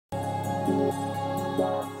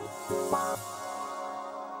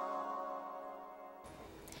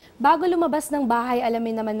Bago lumabas ng bahay,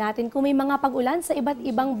 alamin naman natin kung may mga pag-ulan sa iba't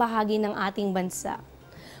ibang bahagi ng ating bansa.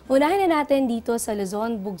 Unahin na natin dito sa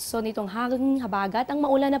Luzon, bugso nitong hanging habagat ang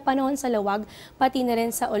maulan na panahon sa Lawag, pati na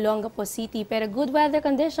rin sa Olongapo City. Pero good weather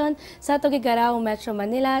condition sa Tuguegarao, Metro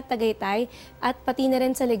Manila, Tagaytay at pati na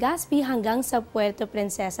rin sa Legazpi hanggang sa Puerto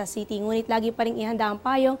Princesa City. Ngunit lagi pa rin ihanda ang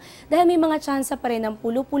payong dahil may mga tsansa pa rin ng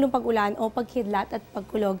pulo-pulong pag-ulan o pagkidlat at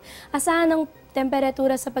pagkulog. Asahan ng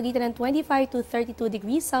temperatura sa pagitan ng 25 to 32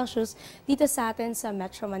 degrees Celsius dito sa atin sa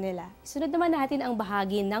Metro Manila. Isunod naman natin ang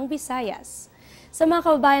bahagi ng Visayas. Sa mga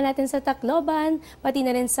kababayan natin sa Tacloban, pati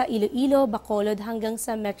na rin sa Iloilo, Bacolod hanggang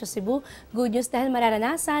sa Metro Cebu, good news dahil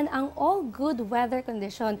mararanasan ang all good weather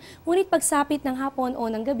condition. Ngunit pagsapit ng hapon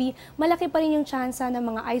o ng gabi, malaki pa rin yung tsansa ng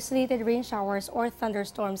mga isolated rain showers or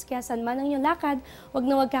thunderstorms. Kaya saan man ang inyong lakad, huwag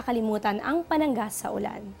na huwag kakalimutan ang pananggas sa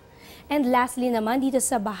ulan. And lastly naman dito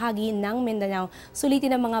sa bahagi ng Mindanao,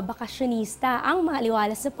 sulitin ng mga bakasyonista ang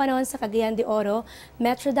maaliwalas na panahon sa Cagayan de Oro,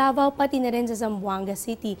 Metro Davao, pati na rin sa Zamboanga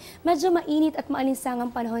City. Medyo mainit at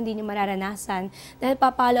maalinsangang panahon din yung mararanasan dahil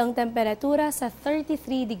papalo ang temperatura sa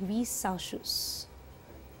 33 degrees Celsius.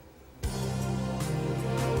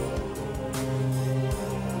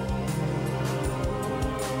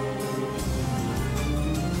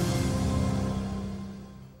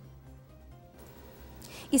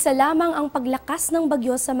 Isa lamang ang paglakas ng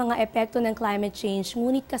bagyo sa mga epekto ng climate change,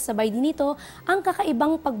 ngunit kasabay din ito ang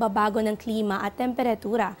kakaibang pagbabago ng klima at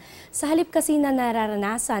temperatura. Sa halip kasi na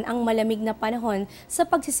nararanasan ang malamig na panahon sa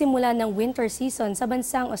pagsisimula ng winter season sa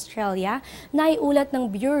bansang Australia, naiulat ng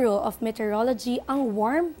Bureau of Meteorology ang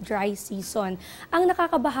warm, dry season. Ang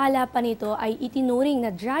nakakabahala pa nito ay itinuring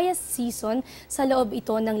na driest season sa loob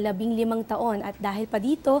ito ng 15 taon at dahil pa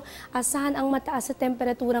dito, asahan ang mataas sa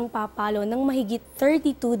temperaturang papalo ng mahigit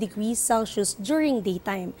 32 degrees Celsius during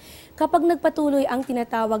daytime. Kapag nagpatuloy ang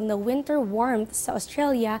tinatawag na winter warmth sa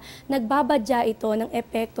Australia, nagbabadya ito ng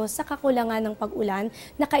epekto sa kakulangan ng pag-ulan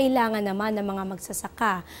na kailangan naman ng mga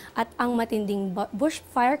magsasaka. At ang matinding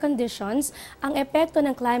bushfire conditions, ang epekto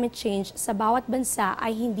ng climate change sa bawat bansa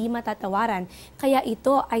ay hindi matatawaran, kaya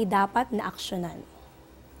ito ay dapat na aksyonan.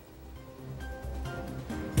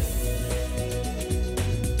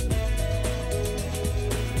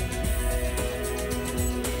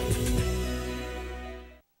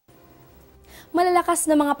 Malalakas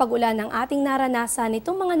na mga pag-ulan ang ating naranasan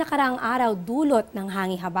nitong mga nakaraang araw dulot ng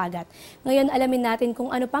hanging habagat. Ngayon alamin natin kung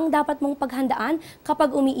ano pang dapat mong paghandaan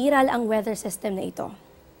kapag umiiral ang weather system na ito.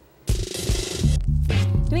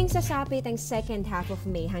 Tuwing sasapit ang second half of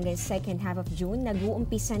May hanggang second half of June,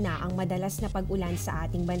 nag-uumpisa na ang madalas na pag-ulan sa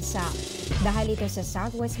ating bansa. Dahil ito sa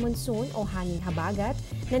southwest monsoon o hanging habagat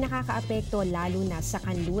na nakakaapekto lalo na sa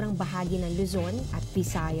kanlurang bahagi ng Luzon at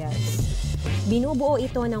Visayas. Binubuo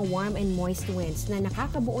ito ng warm and moist winds na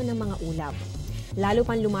nakakabuo ng mga ulap. Lalo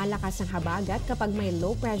pang lumalakas ang habagat kapag may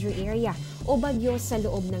low pressure area o bagyo sa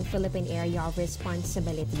loob ng Philippine Area of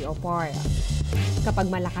Responsibility o PAR.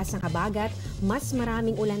 Kapag malakas ang habagat, mas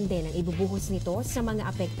maraming ulan din ang ibubuhos nito sa mga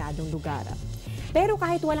apektadong lugar. Pero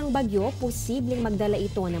kahit walang bagyo, posibleng magdala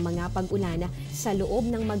ito ng mga pag-ulan sa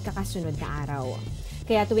loob ng magkakasunod na araw.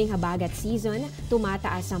 Kaya tuwing habagat season,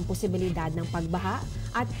 tumataas ang posibilidad ng pagbaha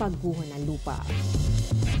at pagguho ng lupa.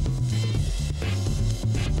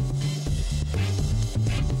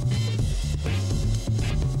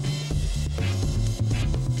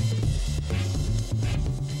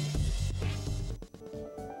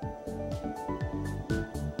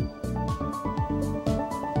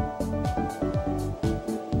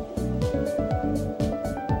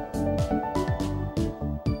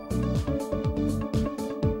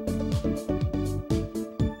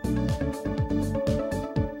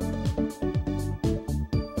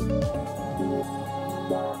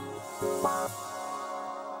 Bye.